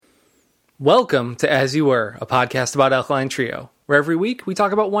Welcome to As You Were, a podcast about Alkaline Trio, where every week we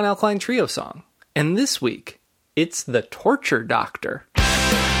talk about one Alkaline Trio song. And this week, it's The Torture Doctor. Oh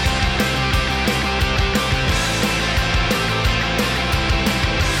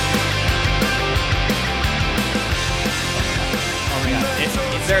my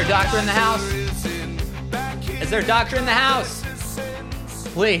god. Is there a doctor in the house? Is there a doctor in the house?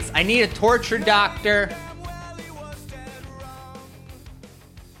 Please, I need a torture doctor.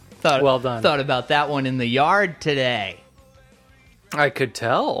 Well done. Thought about that one in the yard today. I could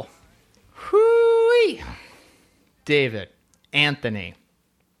tell. Hooey. David, Anthony,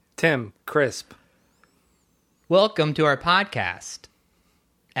 Tim, Crisp. welcome to our podcast.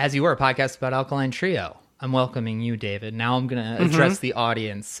 As You Were, a podcast about Alkaline Trio. I'm welcoming you, David. Now I'm going to address the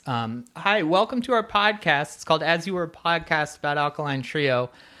audience. Hi, welcome to our podcast. It's called As You Were, a podcast about Alkaline Trio.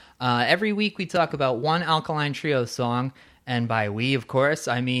 Every week we talk about one Alkaline Trio song. And by we, of course,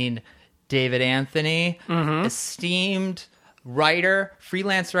 I mean David Anthony, esteemed writer,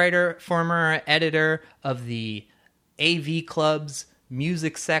 freelance writer, former editor of the AV Club's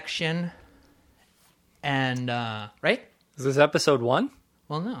music section. And, right? Is this episode 1?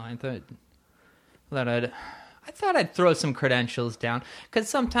 Well, no, I thought I'd throw some credentials down. Because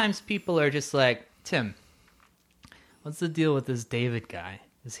sometimes people are just like, Tim, what's the deal with this David guy?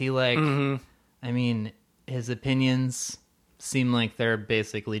 Is he like, I mean, his opinions seem like they're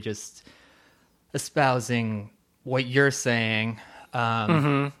basically just espousing what you're saying,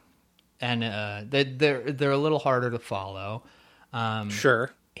 and they're a little harder to follow.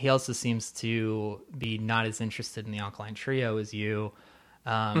 Sure. He also seems to be not as interested in the Alkaline Trio as you.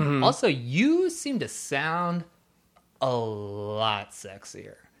 Also, you seem to sound a lot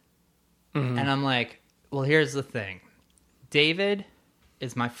sexier. And I'm like, well, here's the thing. David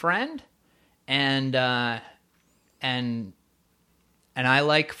is my friend, and I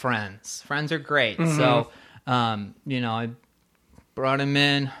like friends. Friends are great. So, I brought him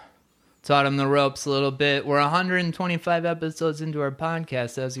in, taught him the ropes a little bit. We're 125 episodes into our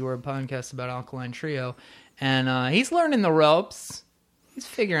podcast, As You Were, a podcast about Alkaline Trio. And he's learning the ropes. He's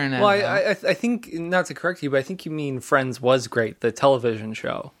figuring it out. Well, I think, not to correct you, but I think you mean Friends Was Great, the television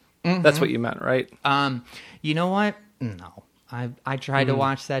show. That's what you meant, right? You know what? No. I tried to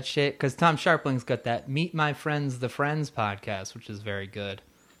watch that shit because Tom Sharpling's got that Meet My Friends, the Friends podcast, which is very good.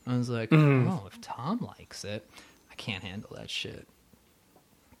 I was like, oh, if Tom likes it, I can't handle that shit.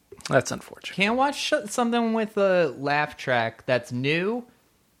 That's unfortunate. Can't watch something with a laugh track that's new,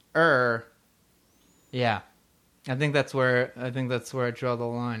 yeah. I think that's where I draw the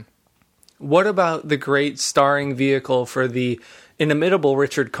line. What about the great starring vehicle for the inimitable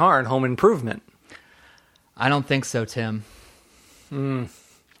Richard Karn, Home Improvement? I don't think so, Tim. Tim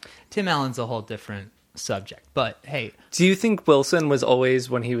Allen's a whole different subject, but hey. Do you think Wilson was always,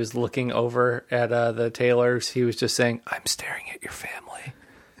 when he was looking over at the Taylors, he was just saying, "I'm staring at your family,"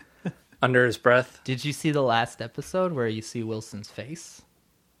 under his breath? Did you see the last episode where you see Wilson's face?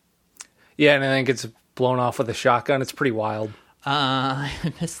 Yeah, and I think it's blown off with a shotgun. It's pretty wild. I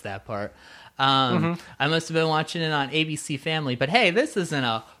missed that part. I must have been watching it on ABC Family, but hey, this isn't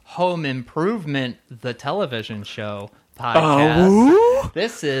a Home Improvement, the television show podcast.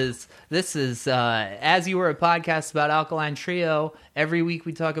 This is As You Were, a podcast about Alkaline Trio. Every week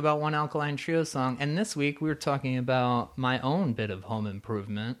we talk about one Alkaline Trio song, and this week we're talking about my own bit of home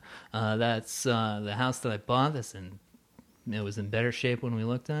improvement. That's the house that I bought. It was in better shape when we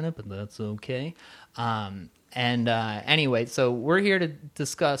looked at it, but that's okay. Anyway, so we're here to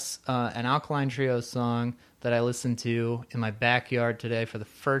discuss an Alkaline Trio song that I listened to in my backyard today for the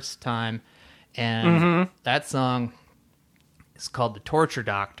first time, and that song is called The Torture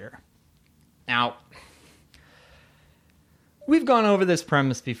Doctor. Now, we've gone over this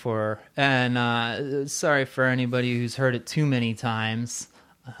premise before, and sorry for anybody who's heard it too many times.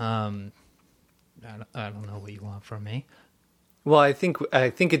 I don't know what you want from me. Well, I think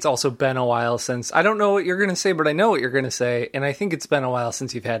it's also been a while since, I don't know what you're going to say, but I know what you're going to say, and I think it's been a while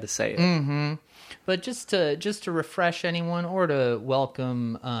since you've had to say it. But just to refresh anyone or to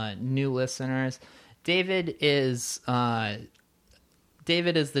welcome new listeners, David is the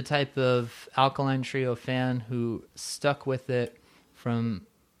type of Alkaline Trio fan who stuck with it from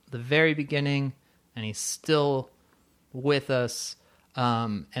the very beginning, and he's still with us.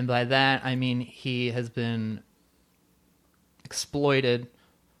 And by that, I mean he has been exploited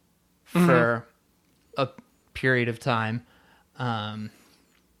for a period of time.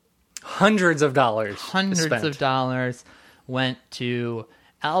 Hundreds of dollars went to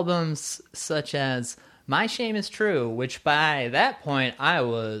albums such as My Shame Is True, which by that point I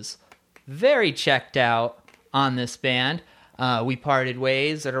was very checked out on this band. We parted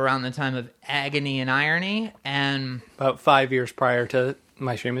ways at around the time of Agony and Irony, and About 5 years prior to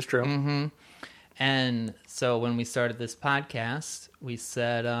My Shame Is True. Mm-hmm. And so when we started this podcast, we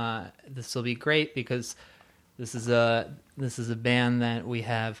said this will be great because this is a band that we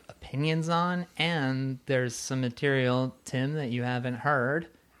have opinions on, and there's some material, Tim, that you haven't heard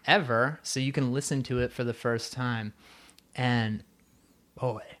ever, so you can listen to it for the first time. And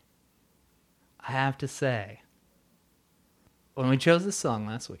boy, I have to say, when we chose this song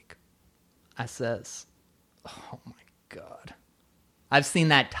last week, I says, "Oh my God, I've seen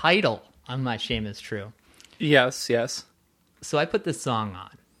that title on My Shame Is True." Yes, yes. So I put this song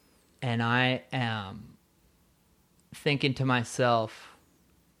on, and I am thinking to myself,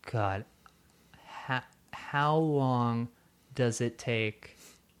 God, how long does it take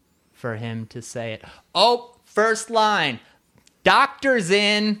for him to say it? Oh, first line, doctor's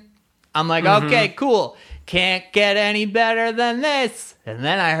in. I'm like, okay, cool. Can't get any better than this. And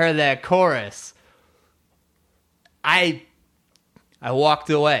then I heard that chorus. I walked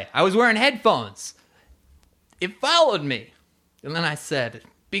away. I was wearing headphones. It followed me. And then I said,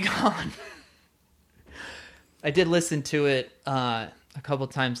 be gone. I did listen to it a couple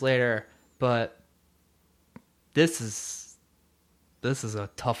times later, but this is a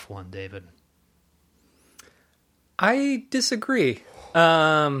tough one, David. I disagree.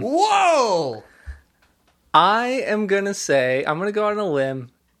 Whoa! I am going to go on a limb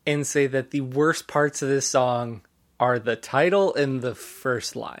and say that the worst parts of this song are the title and the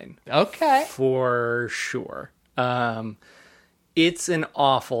first line. Okay. For sure. It's an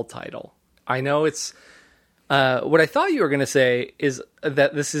awful title. I know it's... what I thought you were going to say is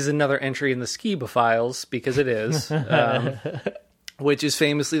that this is another entry in the Skiba Files, because it is, which is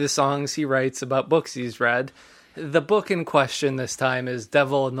famously the songs he writes about books he's read. The book in question this time is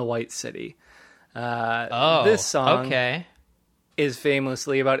Devil in the White City. This song is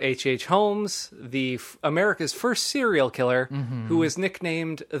famously about H.H. Holmes, America's first serial killer, who was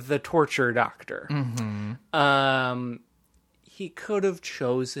nicknamed the Torture Doctor. He could have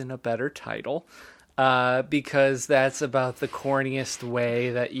chosen a better title, because that's about the corniest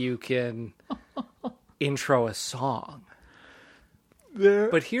way that you can intro a song.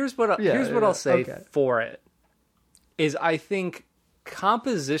 But here's what I'll say for it. Is I think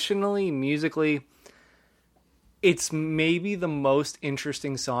compositionally, musically, it's maybe the most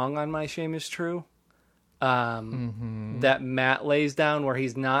interesting song on My Shame Is True. That Matt lays down, where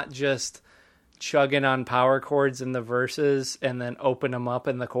he's not just chugging on power chords in the verses and then open them up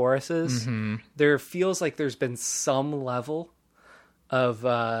in the choruses. There feels like there's been some level of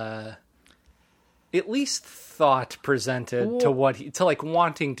at least thought presented to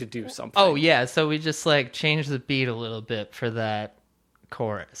wanting to do something. Oh yeah, so we just changed the beat a little bit for that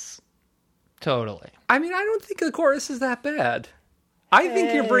chorus. Totally. I mean, I don't think the chorus is that bad. I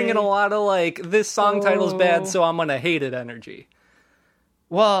think you're bringing a lot of this song title's bad, so I'm gonna hate it energy.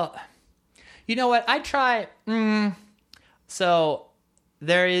 Well, you know what? I try. So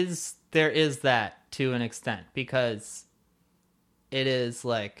there is that to an extent, because it is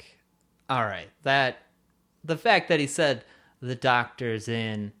all right, that the fact that he said the doctor's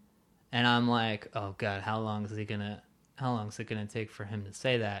in, and I'm like, oh God, how long is it gonna take for him to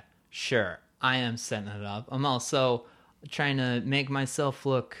say that? Sure, I am setting it up. I'm also trying to make myself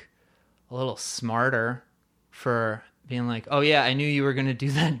look a little smarter for being like, oh yeah, I knew you were gonna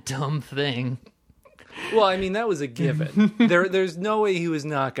do that dumb thing. Well, I mean, that was a given. There's no way he was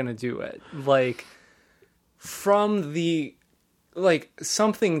not gonna do it. From the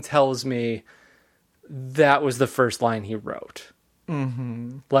something tells me that was the first line he wrote.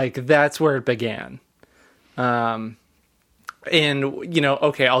 That's where it began. And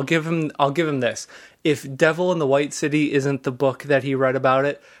okay, I'll give him this. If Devil in the White City isn't the book that he read about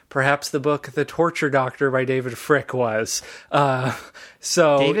it, perhaps the book The Torture Doctor by David Fricke was.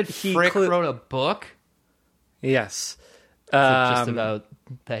 So David Fricke wrote a book? Yes. Is it just about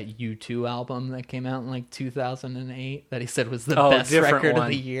that U2 album that came out in 2008 that he said was the best record of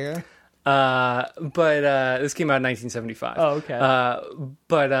the year? But this came out in 1975. Oh, okay.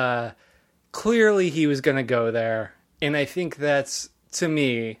 But clearly he was going to go there. And I think that's, to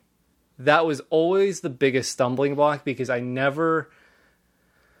me, that was always the biggest stumbling block, because when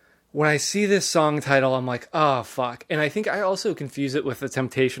I see this song title, I'm like, oh, fuck. And I think I also confuse it with The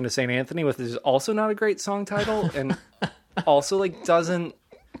Temptation of St. Anthony, which is also not a great song title. And also, I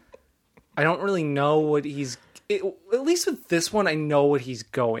don't really know what at least with this one, I know what he's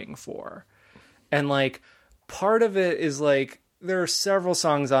going for. And part of it is there are several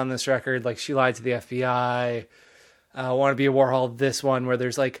songs on this record, She Lied to the FBI, I Want to Be a Warhol, this one, where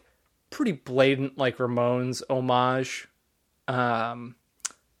there's pretty blatant Ramones homage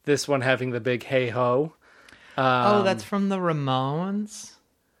This one having the big hey ho. Oh, that's from the Ramones?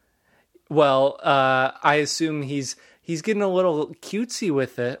 Well, I assume he's getting a little cutesy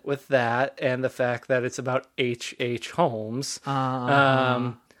with that, and the fact that it's about H.H. Holmes,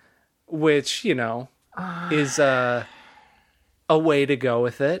 which, you know, is a way to go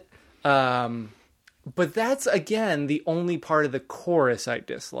with it. But that's, again, the only part of the chorus I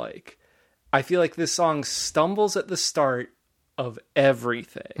dislike. I feel like this song stumbles at the start of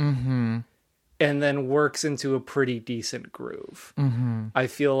everything and then works into a pretty decent groove. I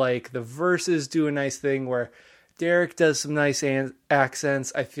feel like the verses do a nice thing where Derek does some nice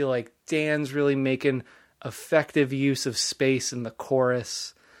accents. I feel like Dan's really making effective use of space in the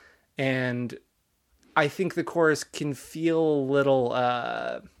chorus. And I think the chorus can feel a little,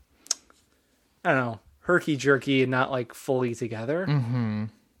 I don't know, herky-jerky and not like fully together.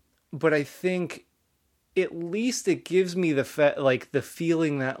 But I think at least it gives me the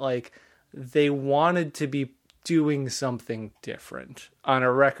feeling that like they wanted to be doing something different on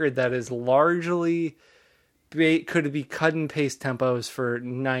a record that is largely could be cut and paste tempos for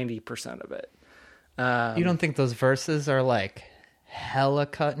 90% of it. You don't think those verses are like hella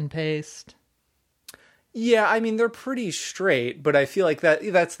cut and paste? Yeah, I mean, they're pretty straight, but I feel like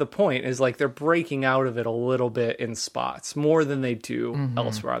that's the point, is like they're breaking out of it a little bit in spots more than they do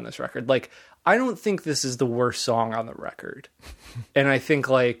elsewhere on this record. Like, I don't think this is the worst song on the record. And I think,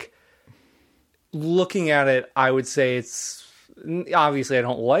 like, looking at it, I would say it's, obviously I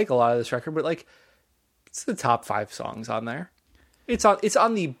don't like a lot of this record, but like, it's the top 5 songs on there. It's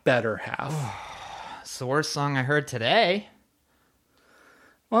on the better half. It's the worst song I heard today.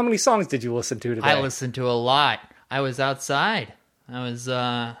 Well, how many songs did you listen to today? I listened to a lot. I was outside. I was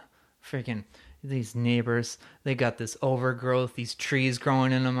freaking these neighbors. They got this overgrowth, these trees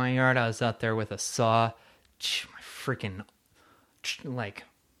growing into my yard. I was out there with a saw. My freaking, like,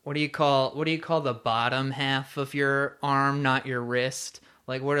 what do you call the bottom half of your arm, not your wrist?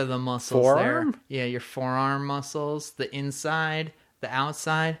 Like, what are the muscles forearm? there? Yeah, your forearm muscles. The inside, the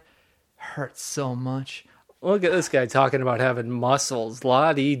outside hurts so much. Look at this guy talking about having muscles.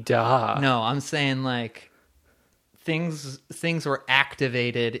 La-di-da. No, I'm saying like things were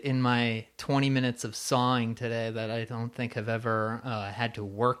activated in my 20 minutes of sawing today that I don't think have ever had to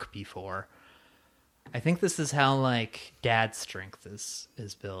work before. I think this is how like dad strength is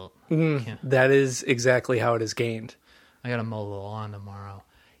built. Yeah. That is exactly how it is gained. I gotta mow the lawn tomorrow.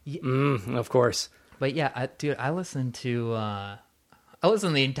 Of course. But yeah, I listened to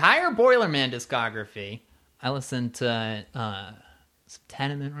the entire Boilerman discography. I listened to some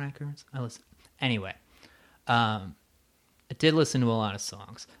Tenement records. Anyway. I did listen to a lot of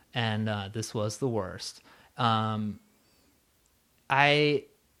songs, and this was the worst. I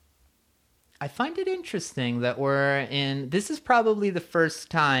find it interesting that this is probably the first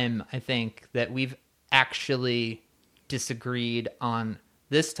time, I think, that we've actually disagreed on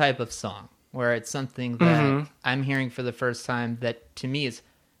this type of song, where it's something that I'm hearing for the first time that to me is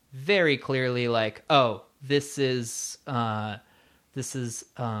very clearly like, oh, this is what's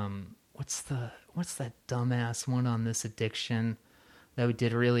that dumbass one on This Addiction that we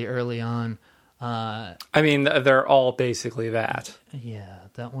did really early on? I mean, they're all basically that. Yeah,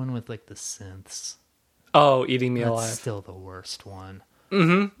 that one with like the synths. Oh, Eating Me Alive. That's still the worst one.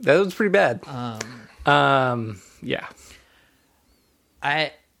 That was pretty bad. Yeah.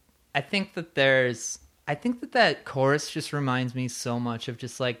 I think that that chorus just reminds me so much of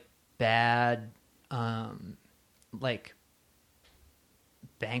just like bad like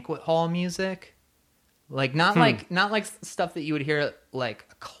banquet hall music. Like not like stuff that you would hear at like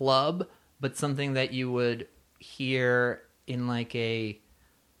a club, but something that you would hear in like a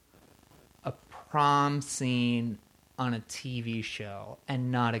prom scene on a TV show,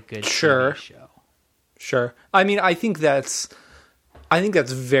 and not a good TV show. Sure. I mean, I think that's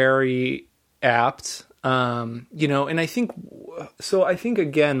very apt. You know, and I think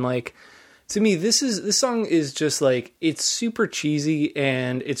again, like, to me, this song is just like, it's super cheesy,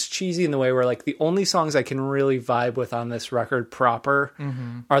 and it's cheesy in the way where like the only songs I can really vibe with on this record proper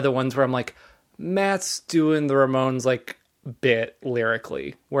are the ones where I'm like, Matt's doing the Ramones like bit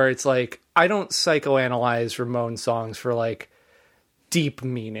lyrically, where it's like, I don't psychoanalyze Ramones songs for like deep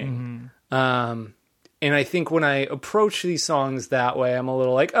meaning. And I think when I approach these songs that way, I'm a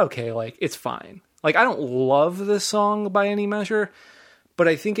little like, okay, like, it's fine. Like, I don't love this song by any measure, but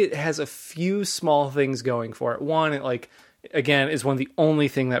I think it has a few small things going for it. One, it like, again, is one of the only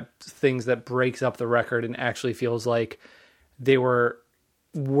things that breaks up the record and actually feels like they were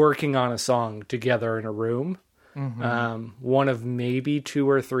working on a song together in a room. One of maybe 2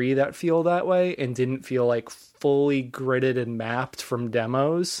 or 3 that feel that way and didn't feel like fully gridded and mapped from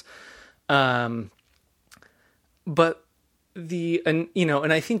demos. But and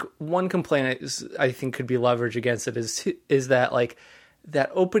I think one complaint I think could be leveraged against it is that like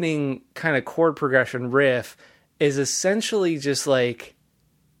that opening kind of chord progression riff is essentially just like,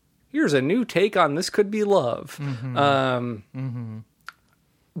 here's a new take on This Could Be Love.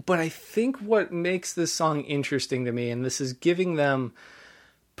 But I think what makes this song interesting to me, and this is giving them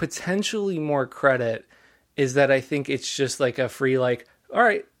potentially more credit, is that I think it's just like a free, like, all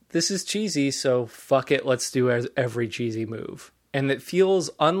right, this is cheesy, so fuck it, let's do every cheesy move. And it feels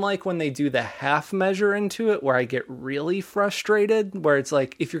unlike when they do the half measure into it, where I get really frustrated, where it's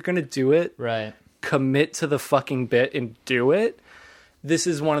like, if you're going to do it, right, commit to the fucking bit and do it. This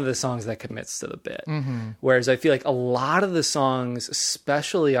is one of the songs that commits to the bit. Whereas I feel like a lot of the songs,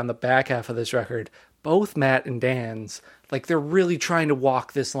 especially on the back half of this record, both Matt and Dan's, like they're really trying to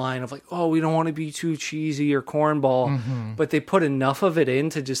walk this line of like, oh, we don't want to be too cheesy or cornball, but they put enough of it in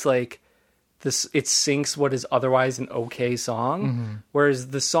to just like this, it sinks what is otherwise an okay song. Whereas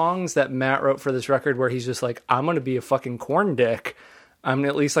the songs that Matt wrote for this record, where he's just like, I'm going to be a fucking corn dick, I'm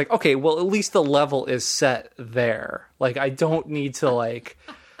at least like, okay, well, at least the level is set there. Like, I don't need to like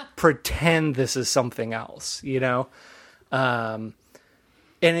pretend this is something else, you know? And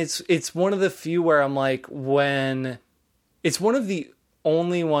it's one of the few where I'm like, when it's one of the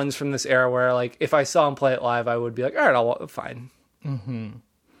only ones from this era where like, if I saw him play it live, I would be like, all right, fine.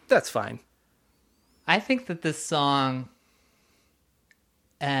 That's fine. I think that this song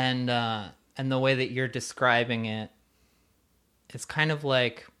and the way that you're describing it, it's kind of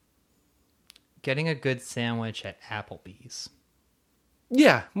like getting a good sandwich at Applebee's.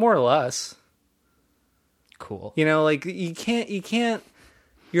 Yeah, more or less. Cool. You know, like you can't,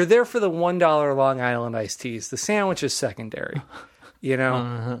 you're there for the $1 Long Island iced teas. The sandwich is secondary. You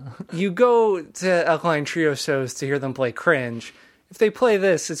know, you go to Alkaline Trio shows to hear them play Cringe. If they play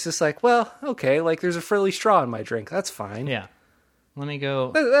this, it's just like, well, okay, like there's a frilly straw in my drink. That's fine. Yeah. Let me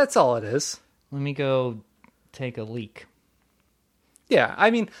go. That's all it is. Let me go take a leak. Yeah,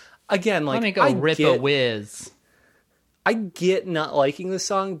 I mean, again, like, let me go rip a whiz. I get not liking this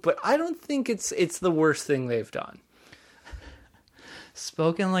song, but I don't think it's the worst thing they've done.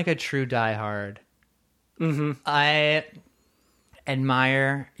 Spoken like a true diehard. I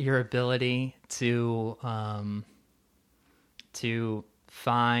admire your ability to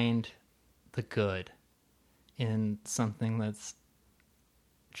find the good in something that's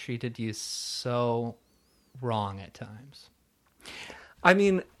treated you so wrong at times. I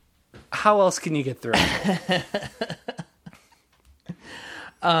mean, how else can you get through it?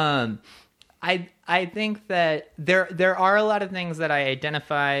 I think that there are a lot of things that I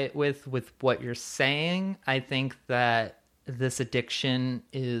identify with what you're saying. I think that this addiction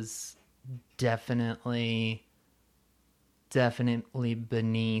is definitely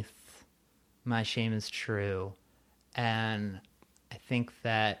beneath My Shame Is True. And I think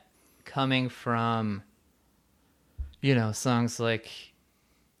that coming from, you know, songs like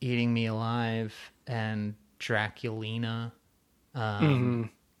Eating Me Alive and Draculina,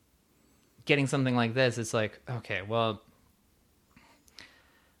 getting something like this, it's like, okay, well,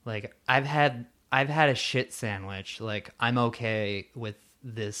 like I've had a shit sandwich. Like, I'm okay with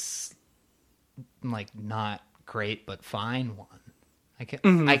this, like, not great but fine one. I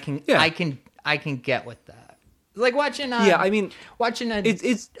can get with that. Like watching watching a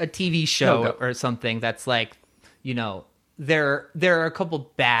TV show or something that's like, you know, there are a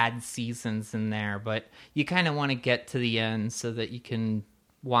couple bad seasons in there, but you kind of want to get to the end so that you can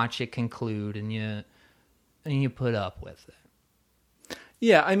watch it conclude and you put up with it.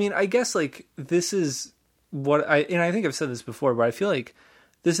 Yeah, I mean, I guess like this is what I think I've said this before, but I feel like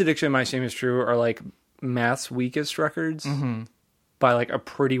This Addiction and My Shame Is True are like Matt's weakest records by like a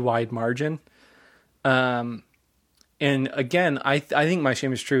pretty wide margin. And again, I think My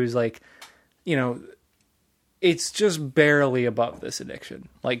Shame Is True is like, you know, it's just barely above This Addiction,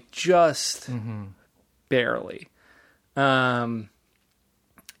 like just barely. And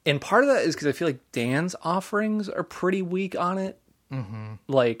part of that is because I feel like Dan's offerings are pretty weak on it,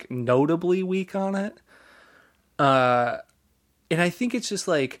 like notably weak on it. And I think it's just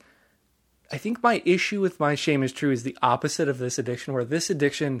like, I think my issue with My Shame Is True is the opposite of This Addiction, where This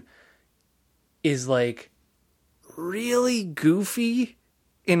Addiction is like really goofy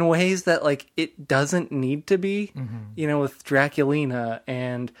in ways that like it doesn't need to be, you know, with Draculina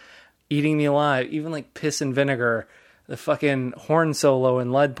and Eating Me Alive, even like Piss and Vinegar, the fucking horn solo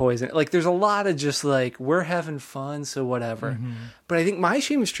and Lead Poison. Like there's a lot of just like, we're having fun, so whatever. But I think My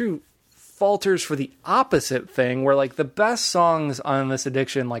Shame Is True falters for the opposite thing, where like the best songs on This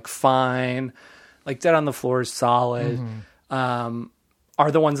Addiction, like Fine, like Dead on the Floor is solid.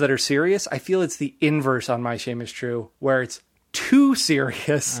 Are the ones that are serious. I feel it's the inverse on My Shame Is True, where it's too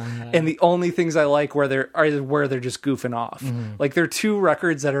serious, and the only things I like where they're just goofing off. Like they're two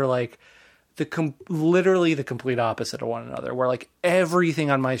records that are like literally the complete opposite of one another, where like everything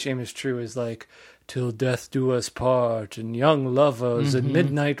on My Shame Is True is like till death do us part and young lovers and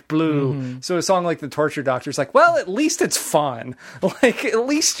midnight blue. So a song like The Torture Doctor's like, well, at least it's fun. Like at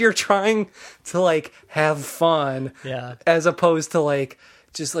least you're trying to like have fun, as opposed to like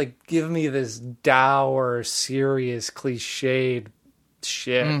just like give me this dour, serious, cliched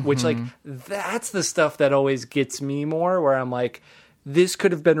shit, which like that's the stuff that always gets me more, where I'm like, this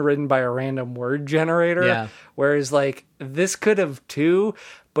could have been written by a random word generator, whereas like this could have too,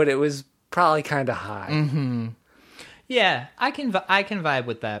 but it was probably kind of high. Yeah, I can vibe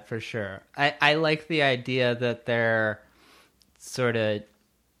with that for sure. I like the idea that they're sort of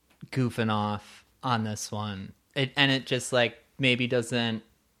goofing off on this one, it just like maybe doesn't.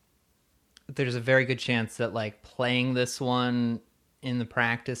 There's a very good chance that like playing this one in the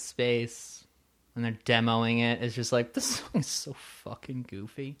practice space when they're demoing it is just like, this song is so fucking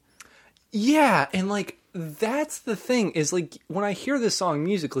goofy. Yeah, and like that's the thing is like when I hear this song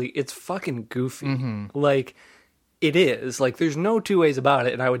musically, it's fucking goofy. Like it is. Like there's no two ways about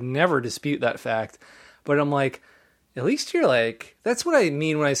it, and I would never dispute that fact. But I'm like, at least you're like, that's what I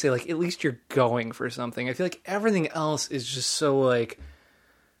mean when I say like at least you're going for something. I feel like everything else is just so like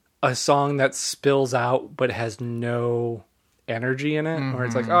a song that spills out but has no energy in it. Or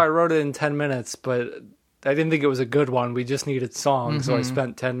it's like, oh, I wrote it in 10 minutes, but I didn't think it was a good one. We just needed songs, so I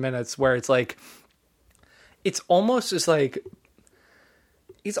spent 10 minutes. Where it's like, it's almost just like,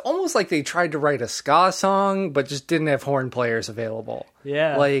 it's almost like they tried to write a ska song, but just didn't have horn players available.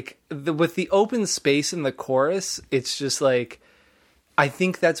 Yeah. Like, with the open space in the chorus, it's just like, I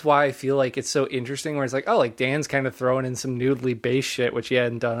think that's why I feel like it's so interesting, where it's like, oh, like Dan's kind of throwing in some noodly bass shit, which he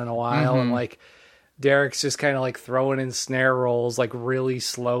hadn't done in a while, and like Derek's just kind of like throwing in snare rolls like really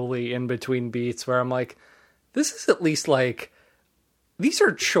slowly in between beats, where I'm like, this is at least like, these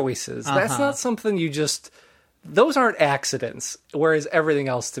are choices. That's not something you just, those aren't accidents. Whereas everything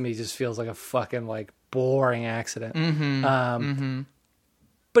else to me just feels like a fucking like boring accident.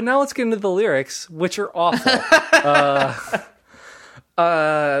 But now let's get into the lyrics, which are awful.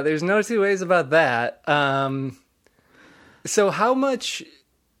 There's no two ways about that. So how much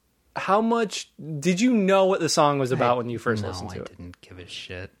did you know what the song was about when you first listened to it? I didn't give a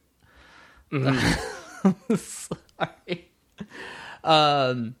shit. Sorry.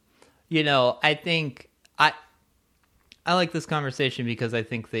 You know, I think I like this conversation because I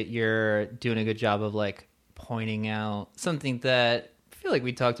think that you're doing a good job of like pointing out something that I feel like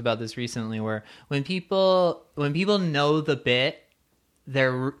we talked about this recently, where when people know the bit,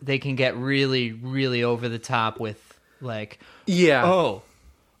 they can get really, really over the top with like, oh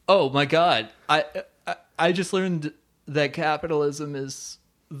my God, I just learned that capitalism is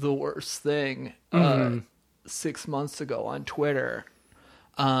the worst thing 6 months ago on Twitter.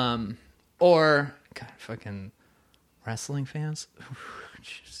 Or God, fucking wrestling fans.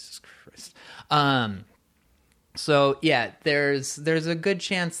 Jesus Christ. So yeah, there's a good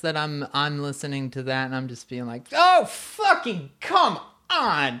chance that I'm listening to that and I'm just being like, oh fucking come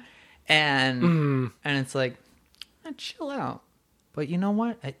on, and it's like, chill out. But you know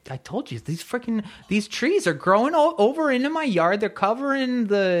what? I told you, these trees are growing over into my yard. They're covering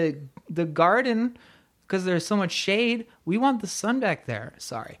the garden because there's so much shade. We want the sun back there.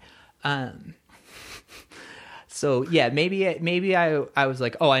 Sorry. So yeah, maybe I was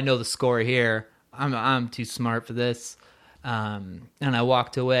like, oh, I know the score here. I'm too smart for this. And I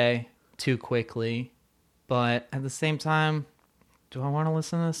walked away too quickly. But at the same time, do I want to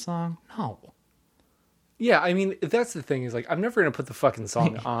listen to this song? No. Yeah, I mean, that's the thing, is like, I'm never going to put the fucking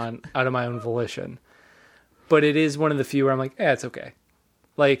song on out of my own volition. But it is one of the few where I'm like, it's okay.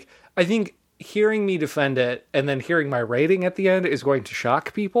 Like, I think hearing me defend it and then hearing my rating at the end is going to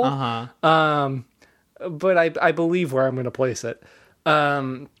shock people. But I believe where I'm going to place it.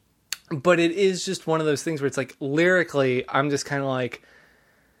 But it is just one of those things where it's like, lyrically, I'm just kind of like,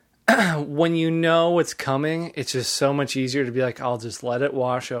 when you know what's coming, it's just so much easier to be like, I'll just let it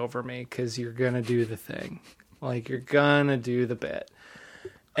wash over me, because you're going to do the thing. Like, you're going to do the bit.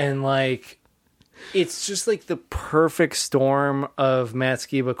 And, like, it's just, like, the perfect storm of Matt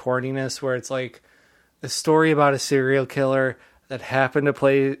Skiba corniness, where it's, like, a story about a serial killer that happened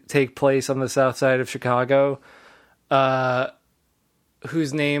to take place on the south side of Chicago,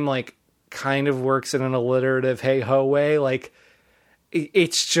 whose name, like, kind of works in an alliterative hey-ho way. Like,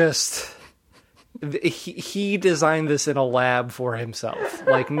 it's just, he designed this in a lab for himself.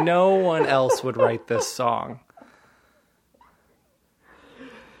 Like, no one else would write this song.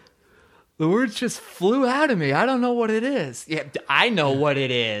 The words just flew out of me. I don't know what it is. Yeah, I know what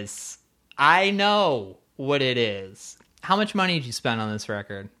it is. I know what it is. How much money did you spend on this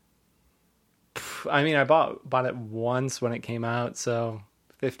record? I mean, I bought it once when it came out, so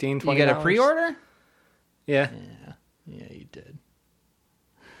 $15, $20. You get a pre-order? Yeah. Yeah, you did.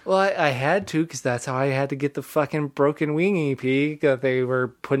 Well, I had to, because that's how I had to get the fucking Broken Wing EP that they were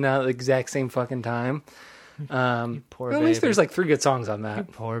putting out at the exact same fucking time. Poor at least there's like 3 good songs on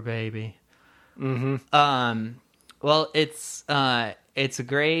that. Poor baby. Mm-hmm. Well, it's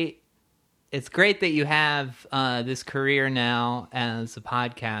great that you have this career now as a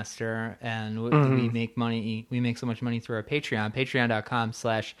podcaster, and we make money. We make so much money through our Patreon,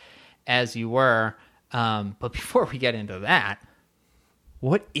 patreon.com/asyouwere. But before we get into that,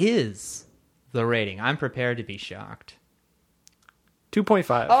 what is the rating? I'm prepared to be shocked.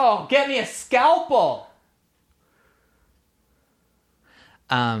 2.5. Oh, get me a scalpel.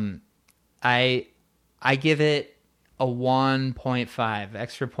 I give it a 1.5,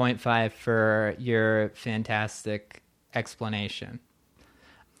 extra 0.5 for your fantastic explanation.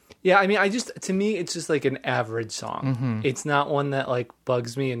 Yeah, I mean, to me, it's just like an average song. Mm-hmm. It's not one that like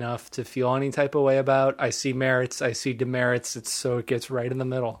bugs me enough to feel any type of way about. I see merits, I see demerits. It gets right in the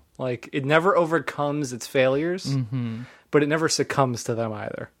middle. Like, it never overcomes its failures, but it never succumbs to them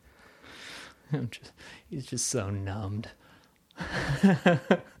either. He's just so numbed.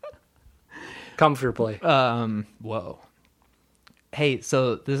 Comfortably. Whoa. Hey,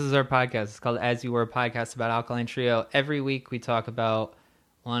 so this is our podcast. It's called As You Were, a podcast about Alkaline Trio. Every week we talk about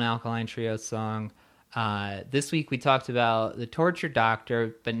one Alkaline Trio song. This week we talked about The Torture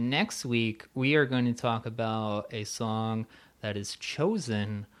Doctor, but next week we are going to talk about a song that is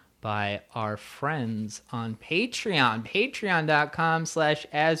chosen by our friends on Patreon.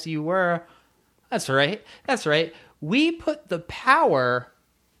 Patreon.com/asyouwere. That's right. We put the power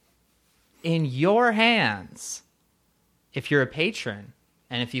in your hands if you're a patron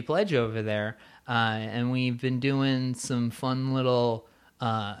and if you pledge over there. And we've been doing some fun little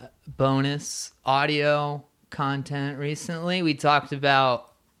bonus audio content recently. We talked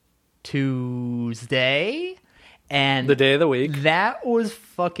about Tuesday, and the day of the week. That was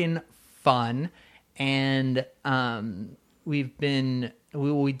fucking fun. And we did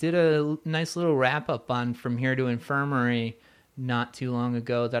a nice little wrap up on From Here to Infirmary not too long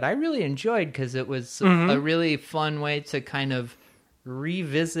ago that I really enjoyed, because it was a really fun way to kind of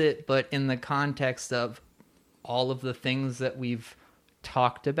revisit, but in the context of all of the things that we've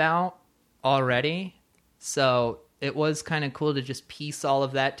talked about already. So it was kind of cool to just piece all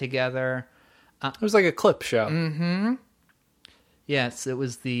of that together. It was like a clip show. Mm-hmm. Yes, it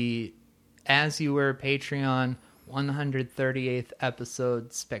was the As You Were Patreon 138th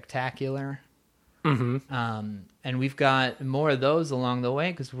episode spectacular. Mm-hmm. And we've got more of those along the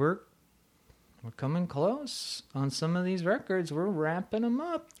way, because we're coming close on some of these records. We're wrapping them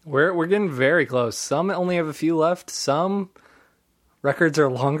up. We're getting very close. Some only have a few left. Some records are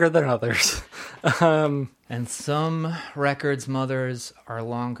longer than others. And some records' mothers are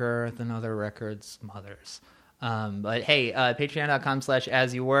longer than other records' mothers. But hey,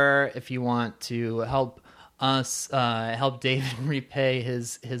 patreon.com/asyouwere if you want to help us, help David repay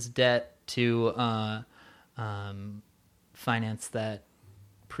his debt to finance that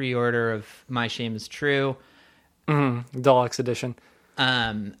pre-order of My Shame Is True. Deluxe edition.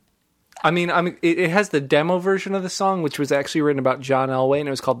 It has the demo version of the song, which was actually written about John Elway, and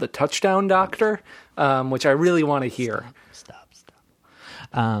it was called The Touchdown Doctor, which I really want to hear. Stop.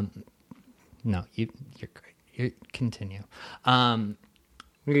 No, you're great. You continue.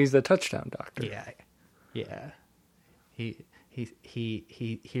 He's the Touchdown Doctor. Yeah. He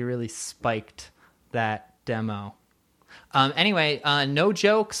really spiked that demo. Anyway, no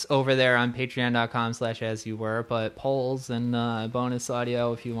jokes over there on patreon.com/asyouwere, but polls and bonus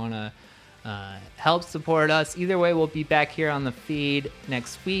audio if you want to help support us. Either way, we'll be back here on the feed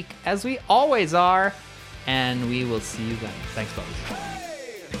next week, as we always are, and we will see you then. Thanks, folks.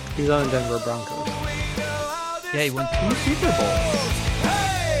 He's on the Denver Broncos. Yeah, he won 2 Super Bowls.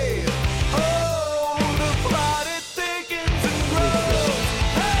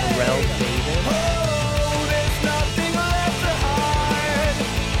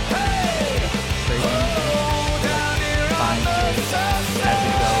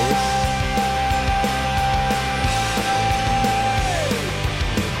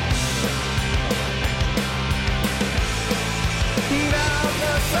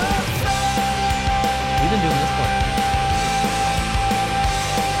 We've been doing this for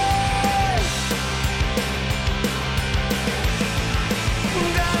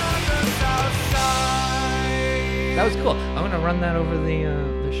run that over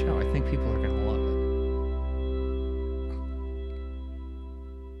the